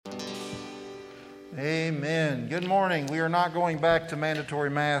Amen. Good morning. We are not going back to mandatory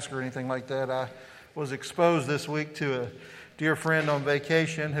mask or anything like that. I was exposed this week to a dear friend on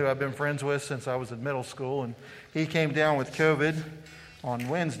vacation who I've been friends with since I was in middle school, and he came down with COVID on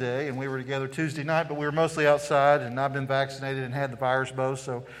Wednesday, and we were together Tuesday night, but we were mostly outside, and I've been vaccinated and had the virus both,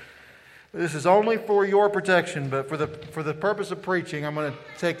 so this is only for your protection, but for the purpose of preaching, I'm going to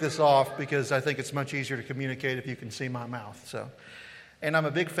take this off because I think it's much easier to communicate if you can see my mouth. And I'm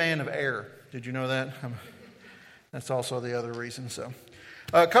a big fan of air. Did you know that? That's also the other reason. So,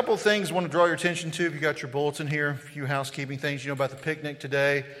 a couple of things I want to draw your attention to. If you got your bulletin here, a few housekeeping things. You know about the picnic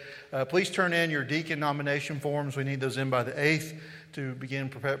today. Please turn in your deacon nomination forms. We need those in by the 8th to begin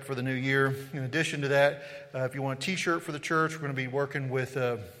prep for the new year. In addition to that, if you want a T-shirt for the church, we're going to be working with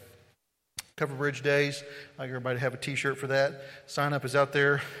Cover Bridge Days. I'd like everybody to have a T-shirt for that. Sign up is out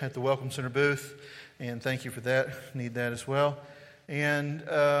there at the Welcome Center booth, and thank you for that. Need that as well. And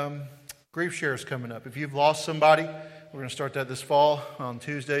Grief Share is coming up. If you've lost somebody, we're going to start that this fall on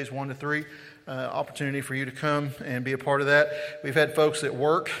Tuesdays, 1 to 3. Opportunity for you to come and be a part of that. We've had folks at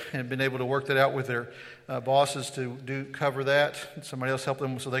work and been able to work that out with their bosses to cover that. Somebody else help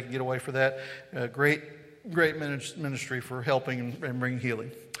them so they can get away for that. Great ministry for helping and bringing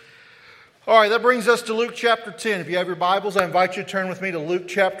healing. All right, that brings us to Luke chapter 10. If you have your Bibles, I invite you to turn with me to Luke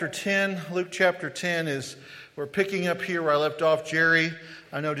chapter 10. Luke chapter 10 is, we're picking up here where I left off. Jerry,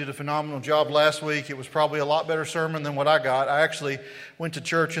 I know, did a phenomenal job last week. It was probably a lot better sermon than what I got. I actually went to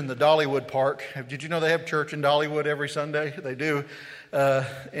church in the Dollywood Park. Did you know they have church in Dollywood every Sunday? They do.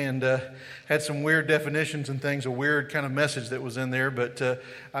 And had some weird definitions and things, a weird kind of message that was in there. But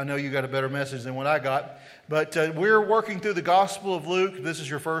I know you got a better message than what I got. But we're working through the Gospel of Luke. If this is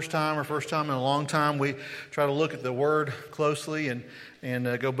your first time or first time in a long time, we try to look at the Word closely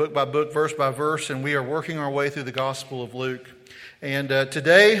and go book by book, verse by verse. And we are working our way through the Gospel of Luke. And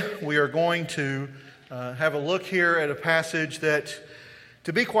today we are going to have a look here at a passage that,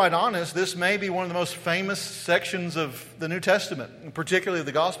 to be quite honest, this may be one of the most famous sections of the New Testament, particularly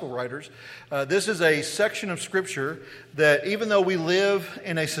the Gospel writers. This is a section of Scripture that, even though we live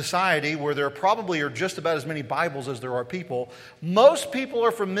in a society where there probably are just about as many Bibles as there are people, most people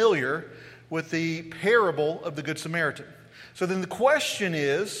are familiar with the parable of the Good Samaritan. So then the question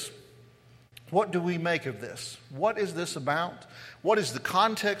is, what do we make of this? What is this about? What is the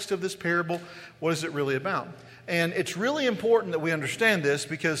context of this parable? What is it really about? And it's really important that we understand this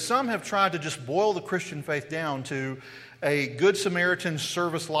because some have tried to just boil the Christian faith down to a Good Samaritan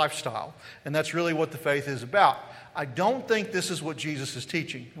service lifestyle. And that's really what the faith is about. I don't think this is what Jesus is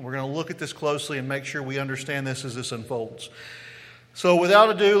teaching. We're going to look at this closely and make sure we understand this as this unfolds. So without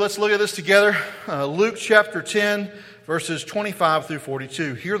ado, let's look at this together. Luke chapter 10, verses 25 through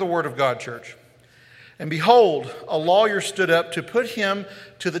 42. Hear the word of God, church. And behold, a lawyer stood up to put him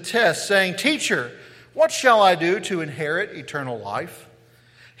to the test, saying, "Teacher, what shall I do to inherit eternal life?"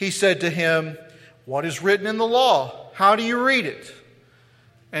 He said to him, "What is written in the law? How do you read it?"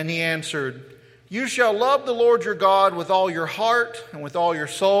 And he answered, "You shall love the Lord your God with all your heart, and with all your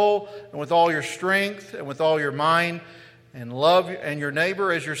soul, and with all your strength, and with all your mind, and love your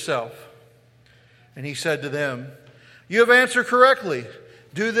neighbor as yourself." And he said to them, "You have answered correctly.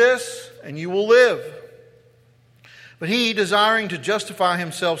 Do this, and you will live." But he, desiring to justify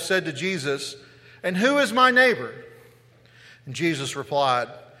himself, said to Jesus, "And who is my neighbor?" And Jesus replied,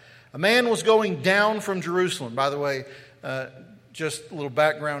 "A man was going down from Jerusalem." By the way, just a little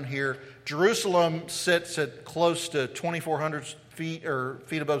background here. Jerusalem sits at close to 2,400 feet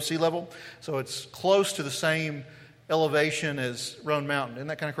above sea level. So it's close to the same elevation as Roan Mountain. Isn't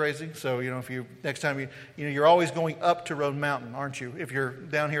that kind of crazy? So, if you next time you're always going up to Roan Mountain, aren't you? If you're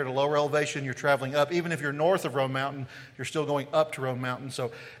down here at a lower elevation, you're traveling up. Even if you're north of Roan Mountain, you're still going up to Roan Mountain.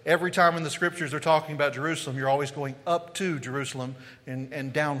 So every time in the scriptures they're talking about Jerusalem, you're always going up to Jerusalem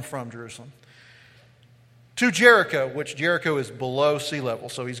and down from Jerusalem. To Jericho, which Jericho is below sea level.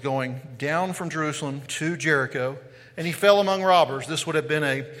 So he's going down from Jerusalem to Jericho. And he fell among robbers. This would have been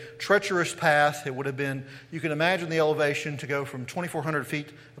a treacherous path. It would have been, you can imagine the elevation to go from 2,400 feet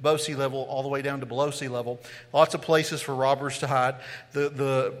above sea level all the way down to below sea level. Lots of places for robbers to hide.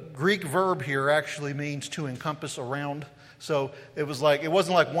 The Greek verb here actually means to encompass around. So it wasn't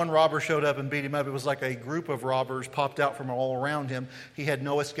like one robber showed up and beat him up. It was like a group of robbers popped out from all around him. He had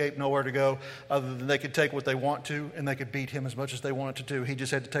no escape, nowhere to go, other than they could take what they want to, and they could beat him as much as they wanted to do. He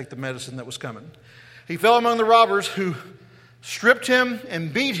just had to take the medicine that was coming. He fell among the robbers, who stripped him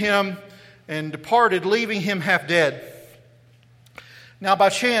and beat him and departed, leaving him half dead. Now by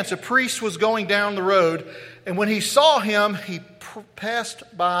chance a priest was going down the road, and when he saw him, he passed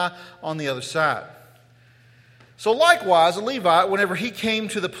by on the other side. So likewise, a Levite, whenever he came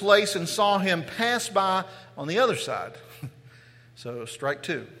to the place and saw him, passed by on the other side. So strike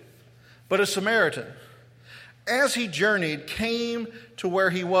two. But a Samaritan, as he journeyed, came to where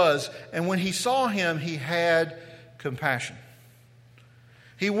he was, and when he saw him, he had compassion.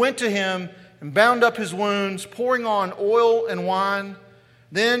 He went to him and bound up his wounds, pouring on oil and wine.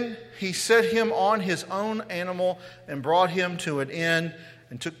 Then he set him on his own animal and brought him to an inn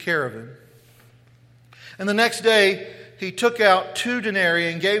and took care of him. And the next day he took out 2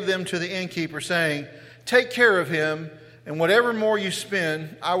 denarii and gave them to the innkeeper, saying, "Take care of him, and whatever more you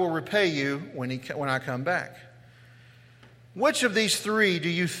spend, I will repay you when I come back." Which of these 3 do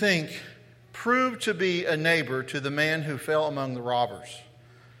you think proved to be a neighbor to the man who fell among the robbers?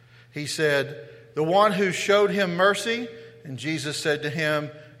 He said, "The one who showed him mercy." And Jesus said to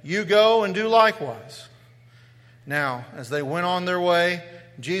him, "You go and do likewise." Now, as they went on their way,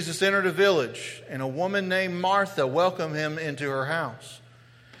 Jesus entered a village, and a woman named Martha welcomed him into her house.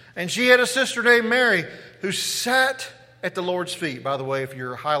 And she had a sister named Mary who sat at the Lord's feet. By the way, if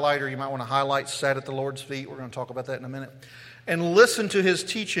you're a highlighter, you might want to highlight "sat at the Lord's feet." We're going to talk about that in a minute. And listened to his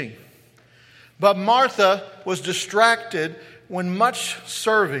teaching. But Martha was distracted with much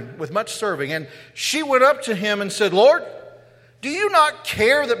serving. And she went up to him and said, "Lord, do you not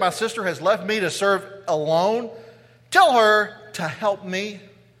care that my sister has left me to serve alone? Tell her to help me."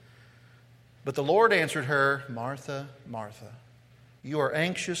 But the Lord answered her, "Martha, Martha, you are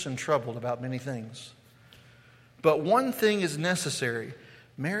anxious and troubled about many things. But one thing is necessary.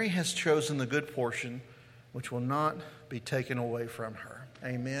 Mary has chosen the good portion, which will not be taken away from her."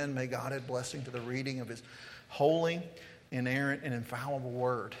 Amen. May God add blessing to the reading of His holy, inerrant, and infallible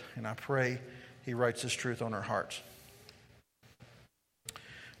word. And I pray He writes this truth on our hearts.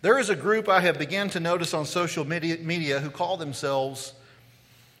 There is a group I have begun to notice on social media who call themselves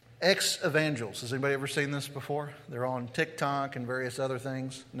ex-evangels. Has anybody ever seen this before? They're on TikTok and various other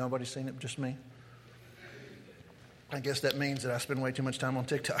things. Nobody's seen it, just me. I guess that means that I spend way too much time on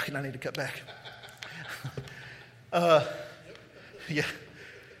TikTok and I need to cut back. Yeah.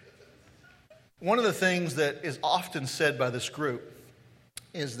 One of the things that is often said by this group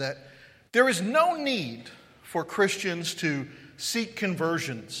is that there is no need for Christians to seek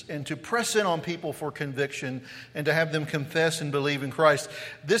conversions and to press in on people for conviction and to have them confess and believe in Christ.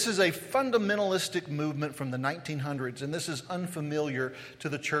 This is a fundamentalistic movement from the 1900s, and this is unfamiliar to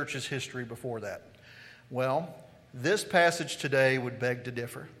the church's history before that. Well, this passage today would beg to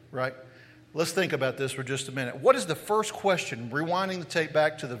differ, right? Let's think about this for just a minute. What is the first question? Rewinding the tape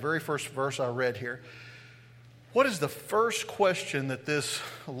back to the very first verse I read here. What is the first question that this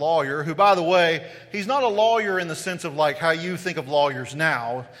lawyer, who, by the way, he's not a lawyer in the sense of like how you think of lawyers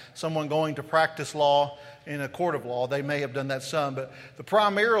now, someone going to practice law in a court of law. They may have done that some, but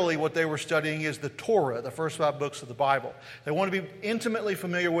primarily what they were studying is the Torah, the first 5 books of the Bible. They want to be intimately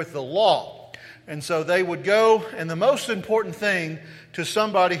familiar with the law. And so they would go, and the most important thing to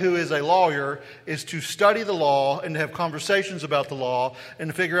somebody who is a lawyer is to study the law and to have conversations about the law and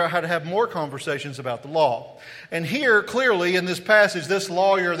to figure out how to have more conversations about the law. And here, clearly, in this passage, this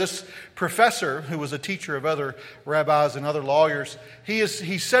lawyer, this professor, who was a teacher of other rabbis and other lawyers,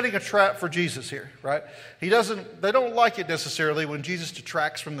 he's setting a trap for Jesus here, right? They don't like it necessarily when Jesus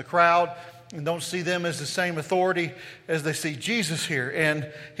detracts from the crowd and don't see them as the same authority as they see Jesus here. And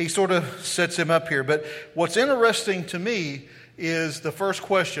he sort of sets him up here. But what's interesting to me is the first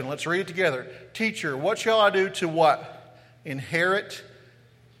question. Let's read it together. "Teacher, what shall I do to" what? "Inherit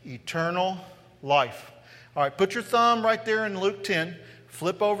eternal life." All right, put your thumb right there in Luke 10.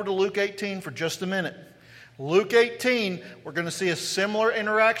 Flip over to Luke 18 for just a minute. Luke 18, we're going to see a similar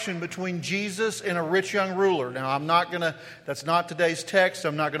interaction between Jesus and a rich young ruler. Now, that's not today's text.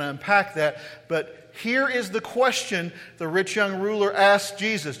 I'm not going to unpack that. But here is the question the rich young ruler asked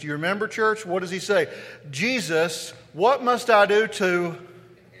Jesus. Do you remember, church? What does he say? "Jesus, what must I do to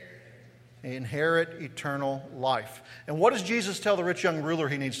inherit eternal life?" And what does Jesus tell the rich young ruler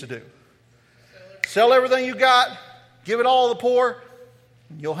he needs to do? Sell everything you got, give it all to the poor,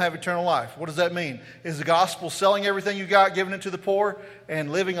 you'll have eternal life. What does that mean? Is the gospel selling everything you got, giving it to the poor, and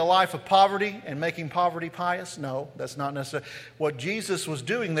living a life of poverty and making poverty pious? No, that's not necessary. What Jesus was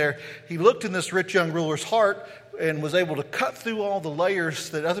doing there, he looked in this rich young ruler's heart and was able to cut through all the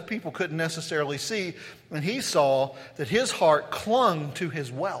layers that other people couldn't necessarily see. And he saw that his heart clung to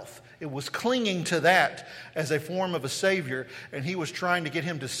his wealth. It was clinging to that as a form of a savior, and he was trying to get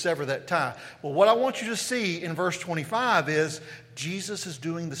him to sever that tie. Well, what I want you to see in verse 25 is Jesus is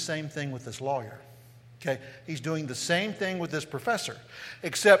doing the same thing with this lawyer. Okay, he's doing the same thing with this professor,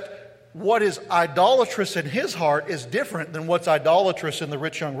 except what is idolatrous in his heart is different than what's idolatrous in the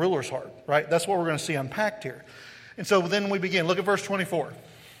rich young ruler's heart, right? That's what we're going to see unpacked here. And so then we begin. Look at verse 24.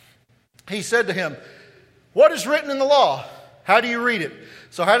 He said to him, what is written in the law? How do you read it?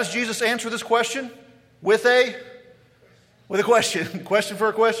 So how does Jesus answer this question? With a question. Question for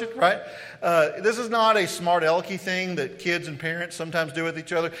a question, right? This is not a smart alecky thing that kids and parents sometimes do with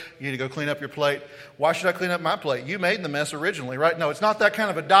each other. You need to go clean up your plate. Why should I clean up my plate? You made the mess originally, right? No, it's not that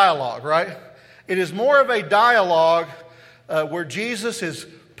kind of a dialogue, right? It is more of a dialogue where Jesus is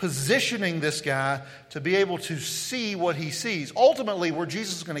positioning this guy to be able to see what he sees. Ultimately, where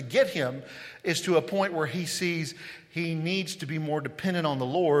Jesus is going to get him is to a point where he sees he needs to be more dependent on the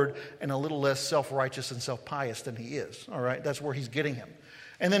Lord and a little less self-righteous and self-pious than he is. All right, that's where he's getting him.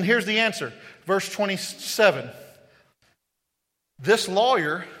 And then here's the answer. Verse 27. This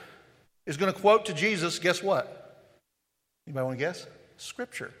lawyer is going to quote to Jesus, guess what? Anybody want to guess?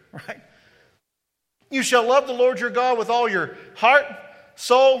 Scripture, right? You shall love the Lord your God with all your heart,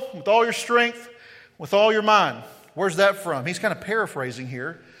 soul, with all your strength, with all your mind. Where's that from? He's kind of paraphrasing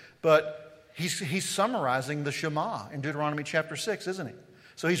here, but he's summarizing the Shema in Deuteronomy chapter 6, isn't he?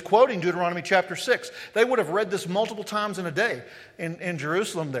 So he's quoting Deuteronomy chapter 6. They would have read this multiple times in a day in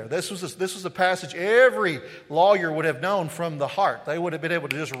Jerusalem there. This was a passage every lawyer would have known from the heart. They would have been able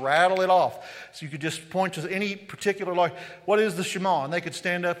to just rattle it off. So you could just point to any particular lawyer. What is the Shema? And they could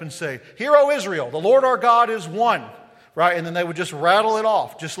stand up and say, Hear, O Israel, the Lord our God is one. Right? And then they would just rattle it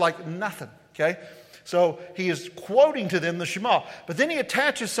off just like nothing. Okay? So he is quoting to them the Shema. But then he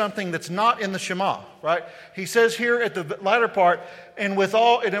attaches something that's not in the Shema, right? He says here at the latter part, and with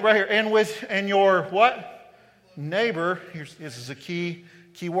all, and right here, and your what? Neighbor. This is a key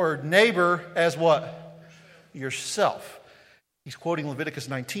word. Neighbor as what? Yourself. He's quoting Leviticus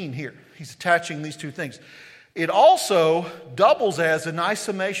 19 here. He's attaching these two things. It also doubles as a nice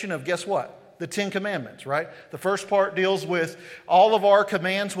summation of, guess what? The Ten Commandments, right? The first part deals with all of our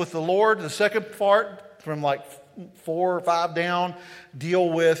commands with the Lord. The second part, from like 4 or 5 down, deal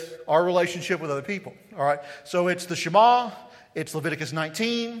with our relationship with other people. All right? So it's the Shema, it's Leviticus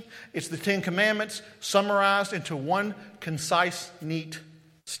 19, it's the Ten Commandments summarized into one concise, neat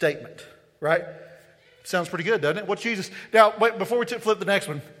statement. Right? Sounds pretty good, doesn't it? What Jesus... Now, wait, before we flip the next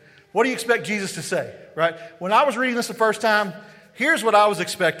one, what do you expect Jesus to say? Right? When I was reading this the first time, here's what I was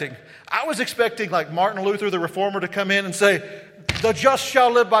expecting. I was expecting like Martin Luther, the reformer, to come in and say, the just shall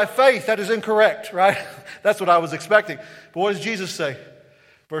live by faith. That is incorrect, right? That's what I was expecting. But what does Jesus say?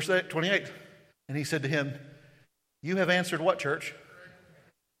 Verse 28. And he said to him, you have answered what, church?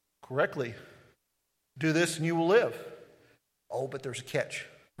 Correctly. Do this and you will live. Oh, but there's a catch,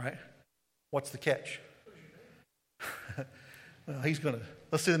 right? What's the catch? Well,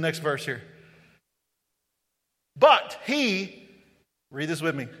 let's see the next verse here. But he, read this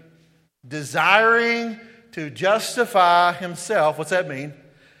with me, desiring to justify himself. What's that mean?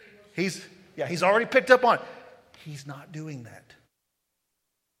 He's already picked up on it. He's not doing that.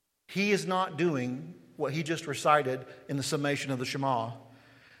 He is not doing what he just recited in the summation of the Shema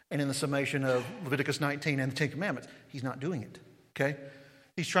and in the summation of Leviticus 19 and the Ten Commandments. He's not doing it. Okay?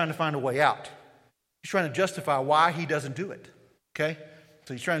 He's trying to find a way out. He's trying to justify why he doesn't do it. Okay?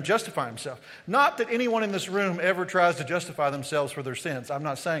 So he's trying to justify himself. Not that anyone in this room ever tries to justify themselves for their sins. I'm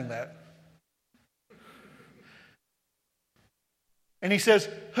not saying that. And he says,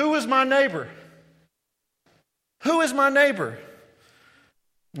 who is my neighbor? Who is my neighbor?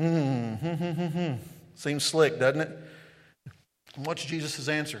 Seems slick, doesn't it? And what's Jesus'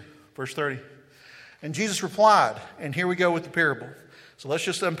 answer? Verse 30. And Jesus replied, and here we go with the parable. So let's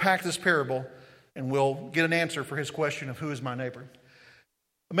just unpack this parable and we'll get an answer for his question of who is my neighbor.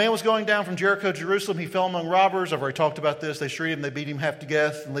 A man was going down from Jericho to Jerusalem. He fell among robbers. I've already talked about this. They treated him, they beat him half to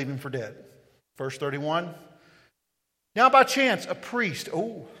death and leave him for dead. Verse 31. Now by chance, a priest,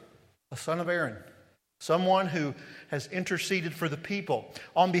 a son of Aaron, someone who has interceded for the people,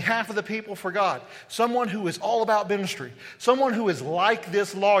 on behalf of the people for God, someone who is all about ministry, someone who is like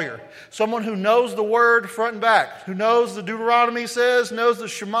this lawyer, someone who knows the word front and back, who knows the Deuteronomy says, knows the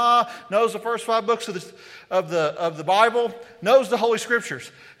Shema, knows the first 5 books of the Bible, knows the Holy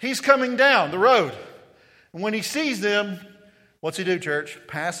Scriptures. He's coming down the road. And when he sees them, what's he do, church?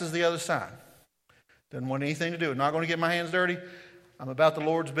 Passes the other side. Doesn't want anything to do. I'm not going to get my hands dirty. I'm about the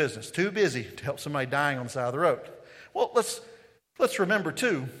Lord's business. Too busy to help somebody dying on the side of the road. Well, let's remember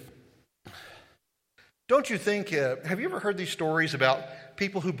too. Don't you think, have you ever heard these stories about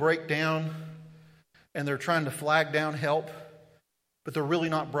people who break down and they're trying to flag down help, but they're really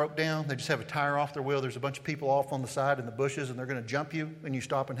not broke down? They just have a tire off their wheel. There's a bunch of people off on the side in the bushes and they're going to jump you and you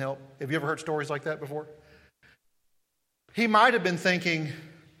stop and help. Have you ever heard stories like that before? He might have been thinking,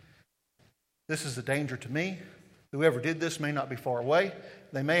 this is a danger to me. Whoever did this may not be far away.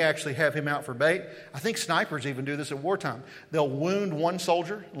 They may actually have him out for bait. I think snipers even do this at wartime. They'll wound one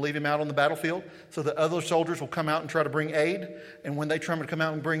soldier and leave him out on the battlefield so that other soldiers will come out and try to bring aid. And when they try to come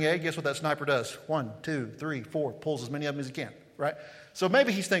out and bring aid, guess what that sniper does? 1, 2, 3, 4, pulls as many of them as he can, right? So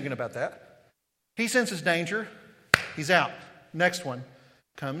maybe he's thinking about that. He senses danger. He's out. Next one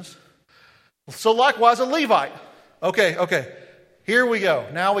comes. So likewise, a Levite. Okay. Here we go.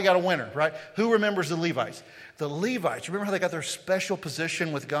 Now we got a winner, right? Who remembers the Levites? The Levites, remember how they got their special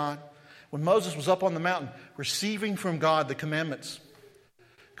position with God? When Moses was up on the mountain receiving from God the commandments.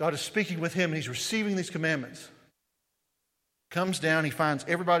 God is speaking with him and he's receiving these commandments. Comes down, he finds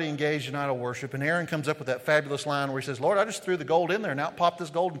everybody engaged in idol worship, and Aaron comes up with that fabulous line where he says, Lord, I just threw the gold in there and out popped this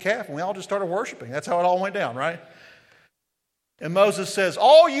golden calf, and we all just started worshiping. That's how it all went down, right? And Moses says,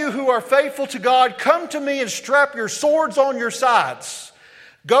 all you who are faithful to God, come to me and strap your swords on your sides.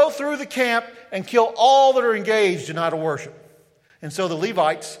 Go through the camp and kill all that are engaged in idol worship. And so the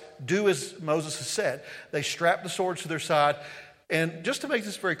Levites do as Moses has said. They strap the swords to their side. And just to make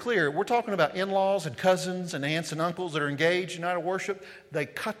this very clear, we're talking about in-laws and cousins and aunts and uncles that are engaged in idol worship. They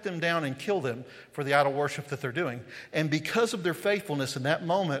cut them down and kill them for the idol worship that they're doing. And because of their faithfulness in that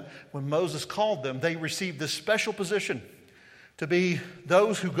moment, when Moses called them, they received this special position to be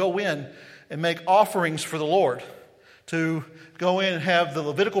those who go in and make offerings for the Lord, to go in and have the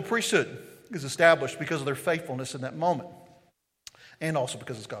Levitical priesthood is established because of their faithfulness in that moment, and also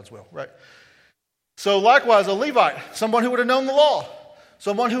because it's God's will, right? So likewise, a Levite, someone who would have known the law,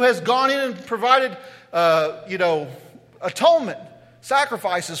 someone who has gone in and provided, atonement,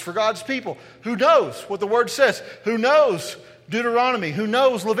 sacrifices for God's people, who knows what the Word says, who knows Deuteronomy, who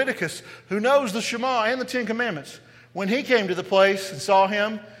knows Leviticus, who knows the Shema and the Ten Commandments. When he came to the place and saw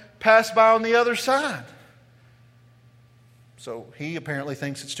him, passed by on the other side. So he apparently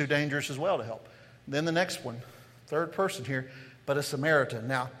thinks it's too dangerous as well to help. Then the next one, third person here, but a Samaritan.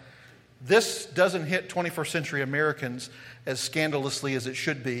 Now, this doesn't hit 21st century Americans as scandalously as it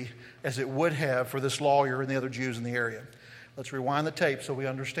should be, as it would have for this lawyer and the other Jews in the area. Let's rewind the tape so we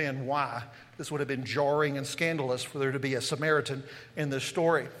understand why this would have been jarring and scandalous for there to be a Samaritan in this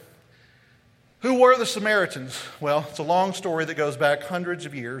story. Who were the Samaritans? Well, it's a long story that goes back hundreds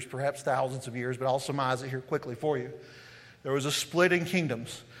of years, perhaps thousands of years, but I'll surmise it here quickly for you. There was a split in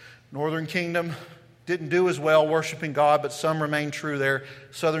kingdoms. Northern kingdom didn't do as well worshiping God, but some remained true there.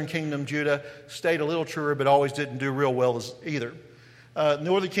 Southern kingdom, Judah, stayed a little truer, but always didn't do real well either.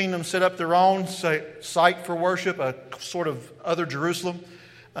 Northern kingdom set up their own site for worship, a sort of other Jerusalem.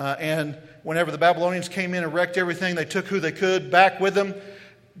 And whenever the Babylonians came in and wrecked everything, they took who they could back with them.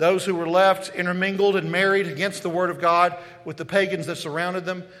 Those who were left intermingled and married against the word of God with the pagans that surrounded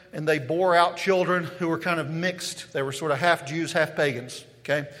them, and they bore out children who were kind of mixed. They were sort of half Jews, half pagans.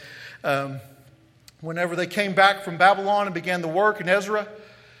 Okay, whenever they came back from Babylon and began the work in Ezra,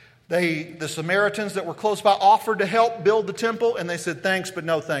 the Samaritans that were close by offered to help build the temple, and they said, thanks, but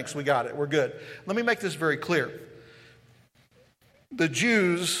no thanks. We got it. We're good. Let me make this very clear. The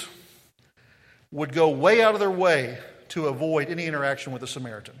Jews would go way out of their way to avoid any interaction with a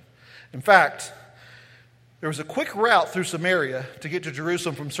Samaritan. In fact, there was a quick route through Samaria to get to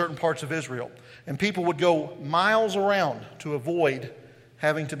Jerusalem from certain parts of Israel, and people would go miles around to avoid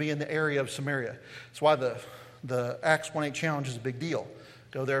having to be in the area of Samaria. That's why the Acts 1:8 challenge is a big deal.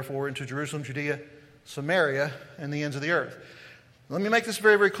 Go therefore into Jerusalem, Judea, Samaria, and the ends of the earth. Let me make this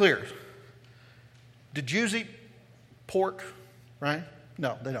very, very clear. Did Jews eat pork, right?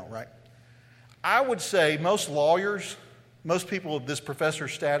 No, they don't, right? I would say most lawyers, most people of this professor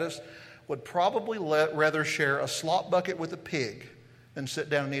status, would probably rather share a slop bucket with a pig than sit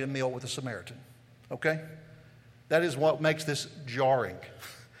down and eat a meal with a Samaritan. Okay? That is what makes this jarring.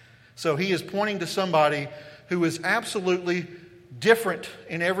 So he is pointing to somebody who is absolutely different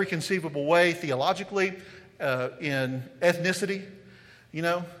in every conceivable way, theologically, in ethnicity. You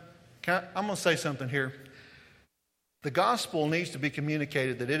know, I'm going to say something here. The gospel needs to be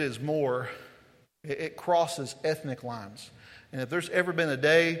communicated that it is more. It crosses ethnic lines. And if there's ever been a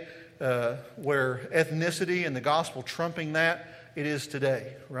day where ethnicity and the gospel trumping that, it is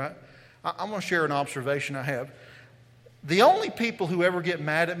today, right? I'm going to share an observation I have. The only people who ever get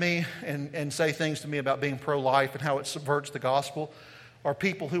mad at me and say things to me about being pro-life and how it subverts the gospel are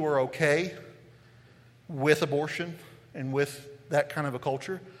people who are okay with abortion and with that kind of a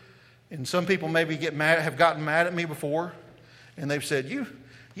culture. And some people maybe have gotten mad at me before, and they've said,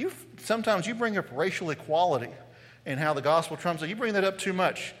 sometimes you bring up racial equality and how the gospel trumps it. You bring that up too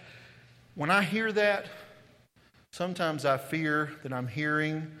much. When I hear that, sometimes I fear that I'm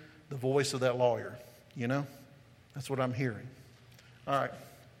hearing the voice of that lawyer. You know? That's what I'm hearing. All right.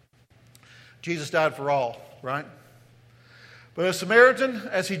 Jesus died for all, right? But a Samaritan,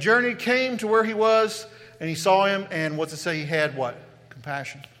 as he journeyed, came to where he was, and he saw him, and what's it say? He had what?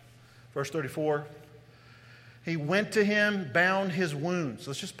 Compassion. Verse 34. He went to him, bound his wounds.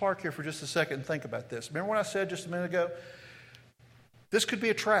 Let's just park here for just a second and think about this. Remember what I said just a minute ago? This could be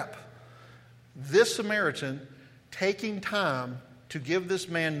a trap. This Samaritan taking time to give this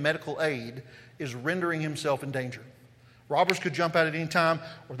man medical aid is rendering himself in danger. Robbers could jump out at any time,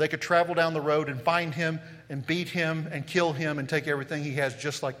 or they could travel down the road and find him and beat him and kill him and take everything he has,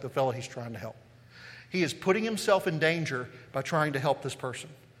 just like the fellow he's trying to help. He is putting himself in danger by trying to help this person.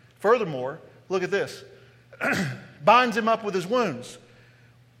 Furthermore, look at this. Binds him up with his wounds.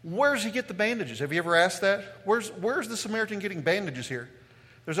 Where does he get the bandages? Have you ever asked that? Where's the Samaritan getting bandages here?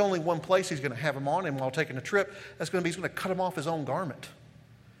 There's only one place he's going to have them on him while taking a trip. That's going to be he's going to cut him off his own garment.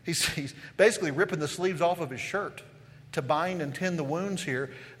 He's basically ripping the sleeves off of his shirt to bind and tend the wounds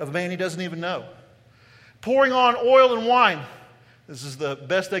here of a man he doesn't even know. Pouring on oil and wine. This is the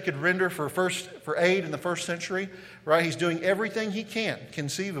best they could render for aid in the first century, right? He's doing everything he can,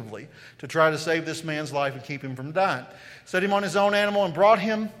 conceivably, to try to save this man's life and keep him from dying. Set him on his own animal and brought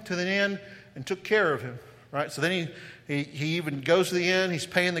him to the inn and took care of him, right? So then he even goes to the inn. He's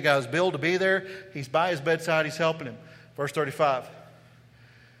paying the guy's bill to be there. He's by his bedside. He's helping him. Verse 35.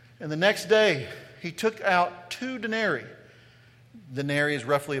 And the next day, he took out 2 denarii. Denarii is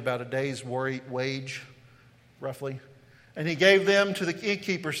roughly about a day's wage, roughly. And he gave them to the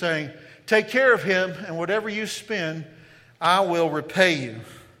innkeeper, saying, take care of him, and whatever you spend, I will repay you.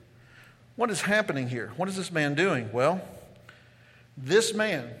 What is happening here? What is this man doing? Well, this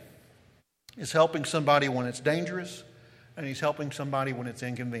man is helping somebody when it's dangerous, and he's helping somebody when it's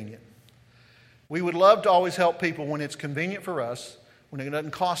inconvenient. We would love to always help people when it's convenient for us, when it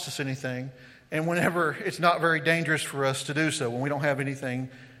doesn't cost us anything, and whenever it's not very dangerous for us to do so, when we don't have anything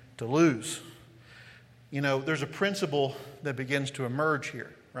to lose. You know, there's a principle that begins to emerge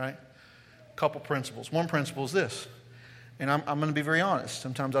here, right? A couple principles. One principle is this, and I'm going to be very honest.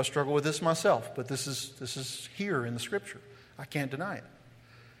 Sometimes I struggle with this myself, but this is here in the Scripture. I can't deny it.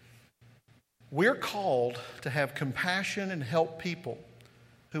 We're called to have compassion and help people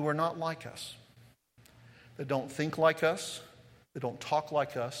who are not like us, that don't think like us, that don't talk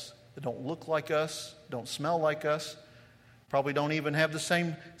like us, that don't look like us, don't smell like us, probably don't even have the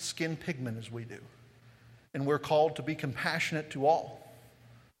same skin pigment as we do. And we're called to be compassionate to all.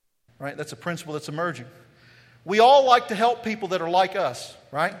 Right? That's a principle that's emerging. We all like to help people that are like us,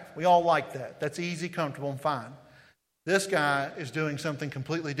 right? We all like that. That's easy, comfortable, and fine. This guy is doing something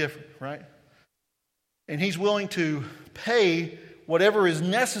completely different, right? And he's willing to pay whatever is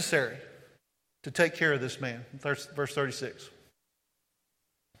necessary to take care of this man. Verse 36.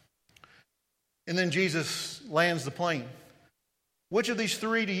 And then Jesus lands the plane. Which of these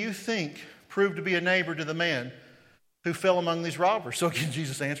 3 do you think proved to be a neighbor to the man who fell among these robbers? So again,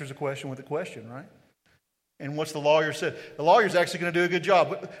 Jesus answers a question with a question, right? And what's the lawyer said? The lawyer's actually going to do a good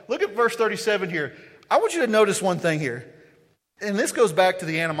job. Look at verse 37 here. I want you to notice one thing here. And this goes back to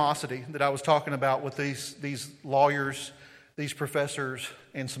the animosity that I was talking about with these lawyers, these professors,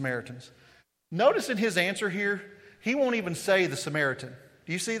 and Samaritans. Notice in his answer here, he won't even say the Samaritan.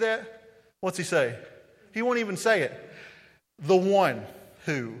 Do you see that? What's he say? He won't even say it. The one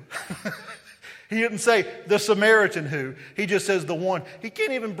who. He didn't say the Samaritan who. He just says the one. He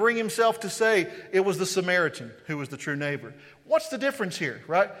can't even bring himself to say it was the Samaritan who was the true neighbor. What's the difference here,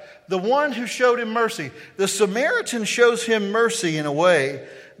 right? The one who showed him mercy. The Samaritan shows him mercy in a way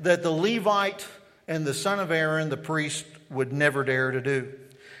that the Levite and the son of Aaron, the priest, would never dare to do.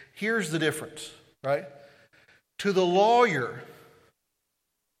 Here's the difference, right? To the lawyer,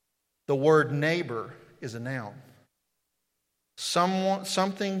 the word neighbor is a noun.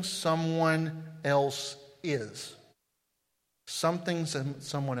 Something someone else is. Something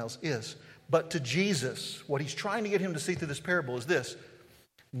someone else is. But to Jesus, what he's trying to get him to see through this parable is this.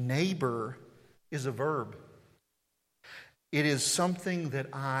 Neighbor is a verb. It is something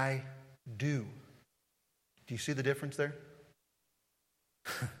that I do. Do you see the difference there?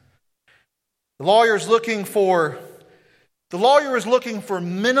 The lawyer is looking for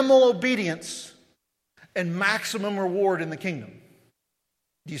minimal obedience and maximum reward in the kingdom.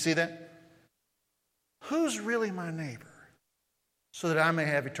 Do you see that? Who's really my neighbor so that I may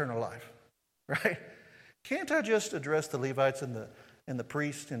have eternal life? Right? Can't I just address the Levites and the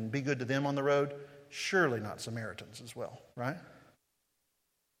priests and be good to them on the road? Surely not Samaritans as well, right?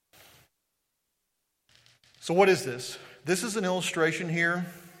 So what is this? This is an illustration here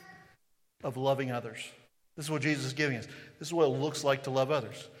of loving others. This is what Jesus is giving us. This is what it looks like to love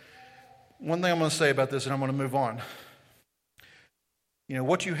others. One thing I'm going to say about this, and I'm going to move on. You know,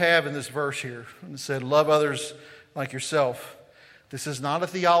 what you have in this verse here, it said, love others like yourself. This is not a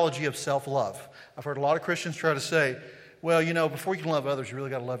theology of self-love. I've heard a lot of Christians try to say, well, before you can love others, you really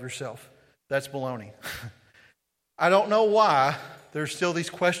got to love yourself. That's baloney. I don't know why there's still these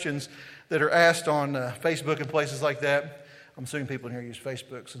questions that are asked on Facebook and places like that. I'm assuming people in here use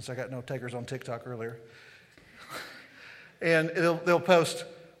Facebook since I got no takers on TikTok earlier. And they'll post,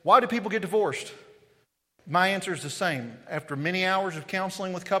 why do people get divorced? My answer is the same. After many hours of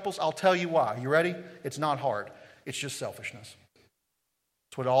counseling with couples, I'll tell you why. You ready? It's not hard. It's just selfishness.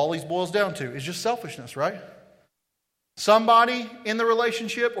 That's what it always boils down to. It's just selfishness, right? Somebody in the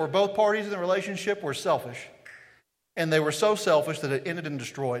relationship or both parties in the relationship were selfish. And they were so selfish that it ended and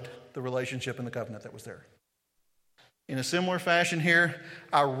destroyed the relationship and the covenant that was there. In a similar fashion here,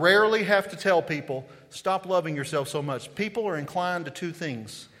 I rarely have to tell people, stop loving yourself so much. People are inclined to two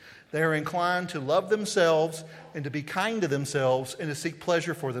things. They are inclined to love themselves and to be kind to themselves and to seek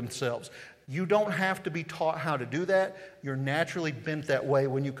pleasure for themselves. You don't have to be taught how to do that. You're naturally bent that way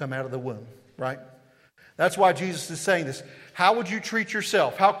when you come out of the womb, right? That's why Jesus is saying this. How would you treat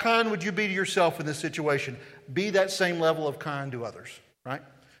yourself? How kind would you be to yourself in this situation? Be that same level of kind to others, right?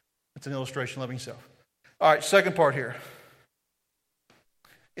 That's an illustration of loving yourself. All right, second part here.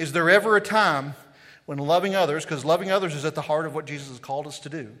 Is there ever a time when loving others, because loving others is at the heart of what Jesus has called us to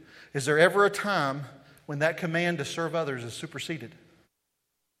do, is there ever a time when that command to serve others is superseded?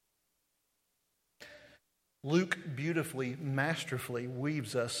 Luke beautifully, masterfully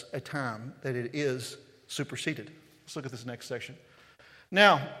weaves us a time that it is superseded. Let's look at this next section.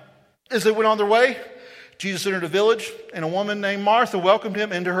 Now, as they went on their way, Jesus entered a village, and a woman named Martha welcomed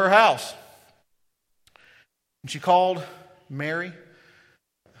him into her house. And she called Mary,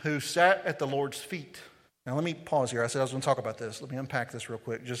 who sat at the Lord's feet. Now, let me pause here. I said I was going to talk about this. Let me unpack this real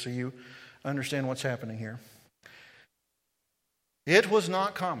quick, just so you understand what's happening here. It was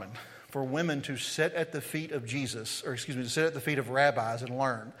not common for women to sit at the feet of Jesus, to sit at the feet of rabbis and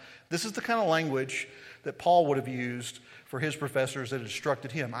learn. This is the kind of language that Paul would have used for his professors that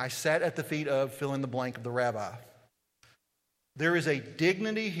instructed him. I sat at the feet of, fill in the blank, of the rabbi. There is a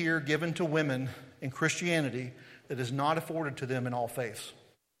dignity here given to women in Christianity that is not afforded to them in all faiths.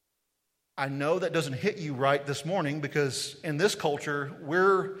 I know that doesn't hit you right this morning because in this culture,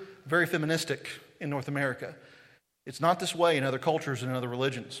 we're very feministic in North America. It's not this way in other cultures and in other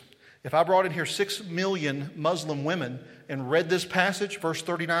religions. If I brought in here 6 million Muslim women and read this passage, verse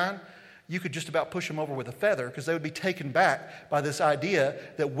 39, you could just about push them over with a feather because they would be taken back by this idea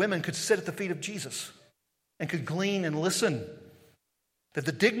that women could sit at the feet of Jesus and could glean and listen. That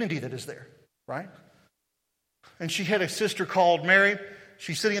the dignity that is there, right? And she had a sister called Mary.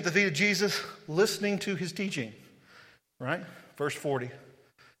 She's sitting at the feet of Jesus, listening to his teaching, right? Verse 40.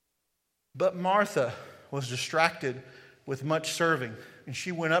 But Martha was distracted with much serving. And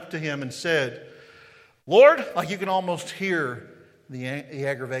she went up to him and said, Lord, like you can almost hear the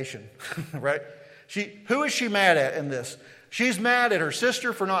aggravation, right? Who is she mad at in this? She's mad at her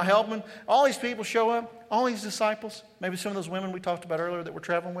sister for not helping. All these people show up, all these disciples, maybe some of those women we talked about earlier that were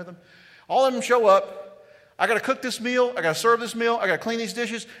traveling with them. All of them show up. I got to cook this meal. I got to serve this meal. I got to clean these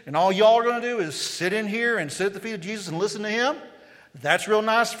dishes. And all y'all are going to do is sit in here and sit at the feet of Jesus and listen to him. That's real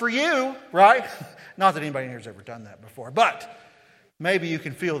nice for you, right? Not that anybody in here has ever done that before, but maybe you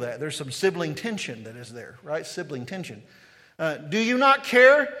can feel that. There's some sibling tension that is there, right? Sibling tension. Do you not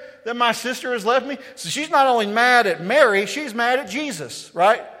care that my sister has left me? So she's not only mad at Mary, she's mad at Jesus,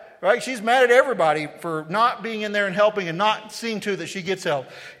 right? Right? She's mad at everybody for not being in there and helping and not seeing to that she gets help.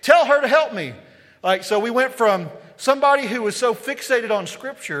 Tell her to help me. So we went from somebody who was so fixated on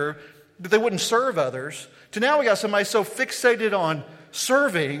Scripture that they wouldn't serve others to now we got somebody so fixated on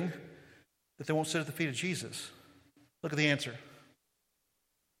serving that they won't sit at the feet of Jesus. Look at the answer.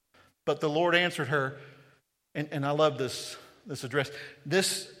 But the Lord answered her, and I love this address.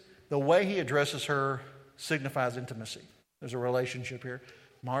 The way he addresses her signifies intimacy. There's a relationship here.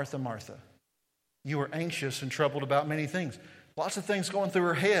 Martha, Martha, you are anxious and troubled about many things. Lots of things going through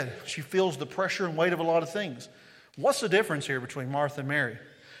her head. She feels the pressure and weight of a lot of things. What's the difference here between Martha and Mary?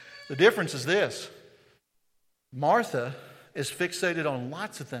 The difference is this. Martha is fixated on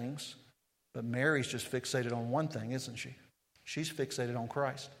lots of things, but Mary's just fixated on one thing, isn't she? She's fixated on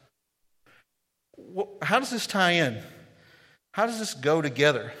Christ. How does this tie in? How does this go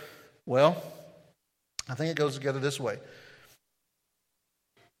together? Well, I think it goes together this way.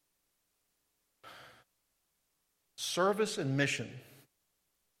 Service and mission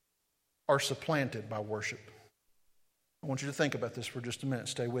are supplanted by worship. I want you to think about this for just a minute.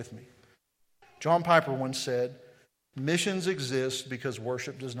 Stay with me. John Piper once said, missions exist because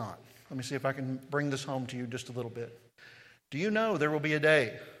worship does not. Let me see if I can bring this home to you just a little bit. Do you know there will be a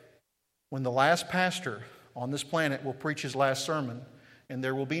day when the last pastor on this planet will preach his last sermon, and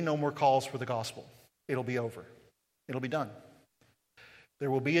there will be no more calls for the gospel. It'll be over. It'll be done.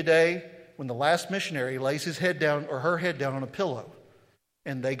 There will be a day when the last missionary lays his head down or her head down on a pillow,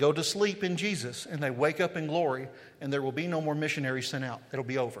 and they go to sleep in Jesus, and they wake up in glory, and there will be no more missionaries sent out. It'll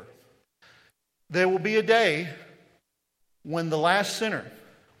be over. There will be a day when the last sinner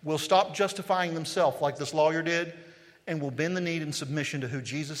will stop justifying themselves like this lawyer did, and will bend the knee in submission to who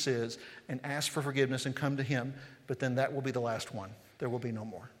Jesus is and ask for forgiveness and come to him, but then that will be the last one. There will be no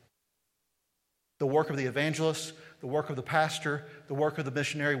more. The work of the evangelist, the work of the pastor, the work of the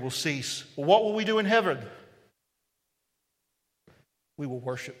missionary will cease. Well, what will we do in heaven? We will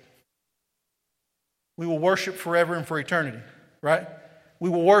worship. We will worship forever and for eternity, right? We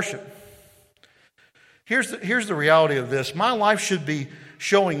will worship. Here's the reality of this. My life should be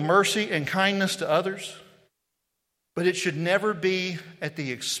showing mercy and kindness to others, but it should never be at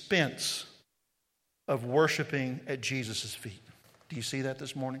the expense of worshiping at Jesus' feet. Do you see that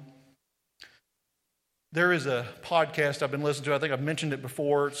this morning? There is a podcast I've been listening to. I think I've mentioned it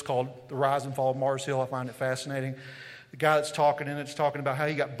before. It's called The Rise and Fall of Mars Hill. I find it fascinating. The guy that's talking in it's talking about how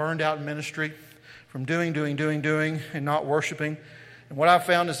he got burned out in ministry from doing, and not worshiping. And what I've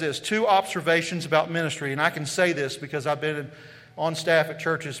found is this, 2 observations about ministry, and I can say this because I've been on staff at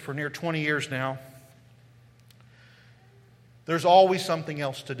churches for near 20 years now. There's always something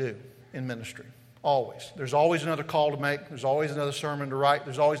else to do in ministry. Always. There's always another call to make. There's always another sermon to write.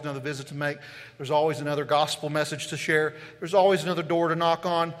 There's always another visit to make. There's always another gospel message to share. There's always another door to knock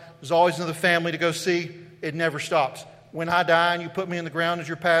on. There's always another family to go see. It never stops. When I die and you put me in the ground as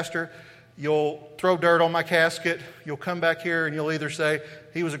your pastor, you'll throw dirt on my casket. You'll come back here and you'll either say,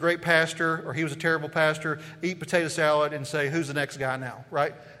 he was a great pastor or he was a terrible pastor, eat potato salad and say, who's the next guy now,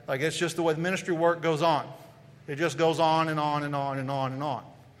 right? Like it's just the way the ministry work goes on. It just goes on and on and on and on and on.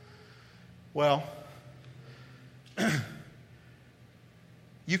 Well,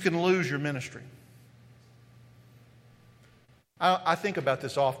 you can lose your ministry. I think about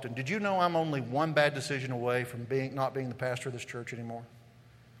this often. Did you know I'm only one bad decision away from not being the pastor of this church anymore?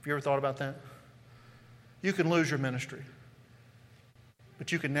 Have you ever thought about that? You can lose your ministry,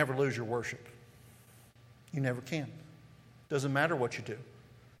 but you can never lose your worship. You never can. Doesn't matter what you do.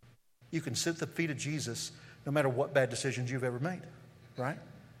 You can sit at the feet of Jesus no matter what bad decisions you've ever made, right?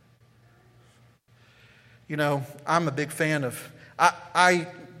 You know, I'm a big fan of, I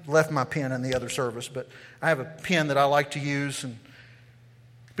left my pen in the other service, but I have a pen that I like to use, and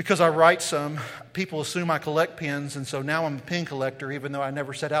because I write some, people assume I collect pens, and so now I'm a pen collector, even though I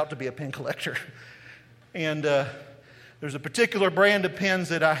never set out to be a pen collector. And there's a particular brand of pens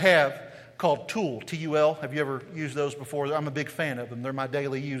that I have called Tool, T-U-L. Have you ever used those before? I'm a big fan of them. They're my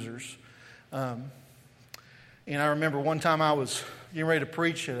daily users. And I remember one time I was getting ready to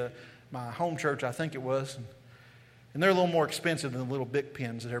preach at my home church, I think it was, and they're a little more expensive than the little Bic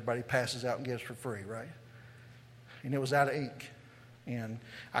pens that everybody passes out and gives for free, right? And it was out of ink. And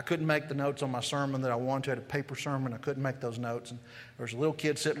I couldn't make the notes on my sermon that I wanted to. I had a paper sermon. I couldn't make those notes. And there was a little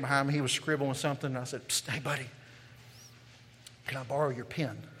kid sitting behind me. He was scribbling something. And I said, "Psst, hey, buddy, can I borrow your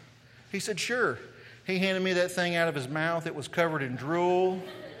pen?" He said, "Sure." He handed me that thing out of his mouth. It was covered in drool.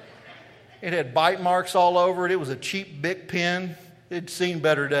 It had bite marks all over it. It was a cheap Bic pen. It'd seen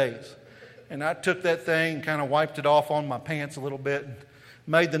better days. And I took that thing and kind of wiped it off on my pants a little bit and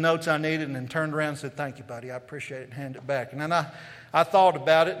made the notes I needed and then turned around and said, "Thank you, buddy. I appreciate it," and handed it back. And then I thought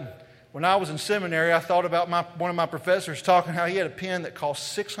about it. And when I was in seminary, I thought about one of my professors talking how he had a pen that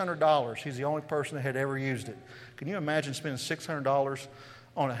cost $600. He's the only person that had ever used it. Can you imagine spending $600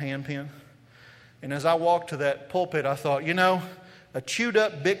 on a hand pen? And as I walked to that pulpit, I thought, you know, a chewed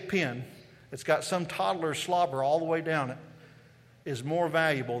up Bic pen that's got some toddler's slobber all the way down it is more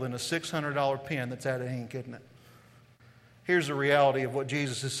valuable than a $600 pen that's out of ink, isn't it? Here's the reality of what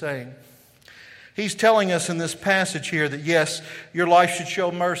Jesus is saying. He's telling us in this passage here that yes, your life should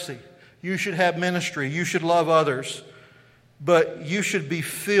show mercy. You should have ministry. You should love others. But you should be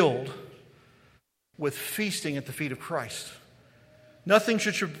filled with feasting at the feet of Christ. Nothing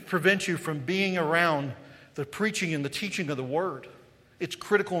should prevent you from being around the preaching and the teaching of the Word. It's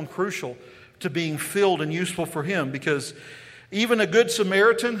critical and crucial to being filled and useful for Him, because even a good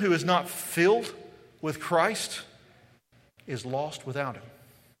Samaritan who is not filled with Christ is lost without Him.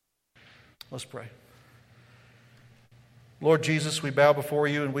 Let's pray. Lord Jesus, we bow before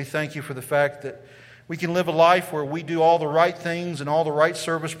You and we thank You for the fact that we can live a life where we do all the right things and all the right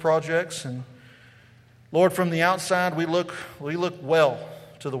service projects. And Lord, from the outside we look well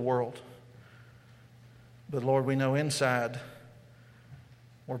to the world. But Lord, we know inside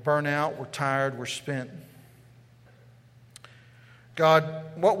we're burnt out, we're tired, we're spent. God,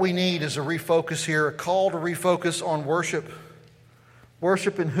 what we need is a refocus here, a call to refocus on worship.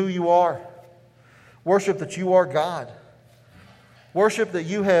 Worship in who you are. Worship that you are God. Worship that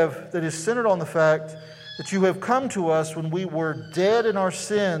is centered on the fact that you have come to us when we were dead in our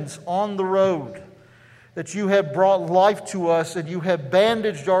sins on the road. That you have brought life to us and you have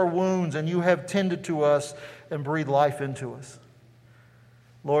bandaged our wounds and you have tended to us and breathed life into us.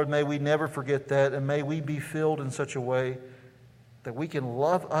 Lord, may we never forget that, and may we be filled in such a way that we can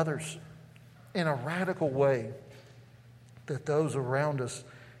love others in a radical way that those around us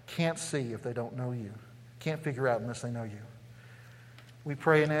can't see if they don't know you, can't figure out unless they know you. We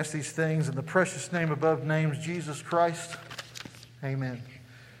pray and ask these things in the precious name above names, Jesus Christ. Amen.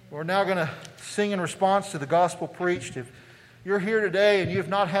 We're now going to sing in response to the gospel preached. If you're here today and you have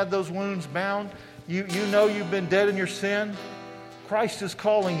not had those wounds bound, you know you've been dead in your sin, Christ is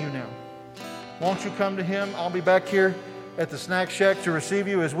calling you now. Won't you come to Him? I'll be back here at the snack shack to receive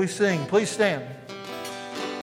you as we sing. Please stand.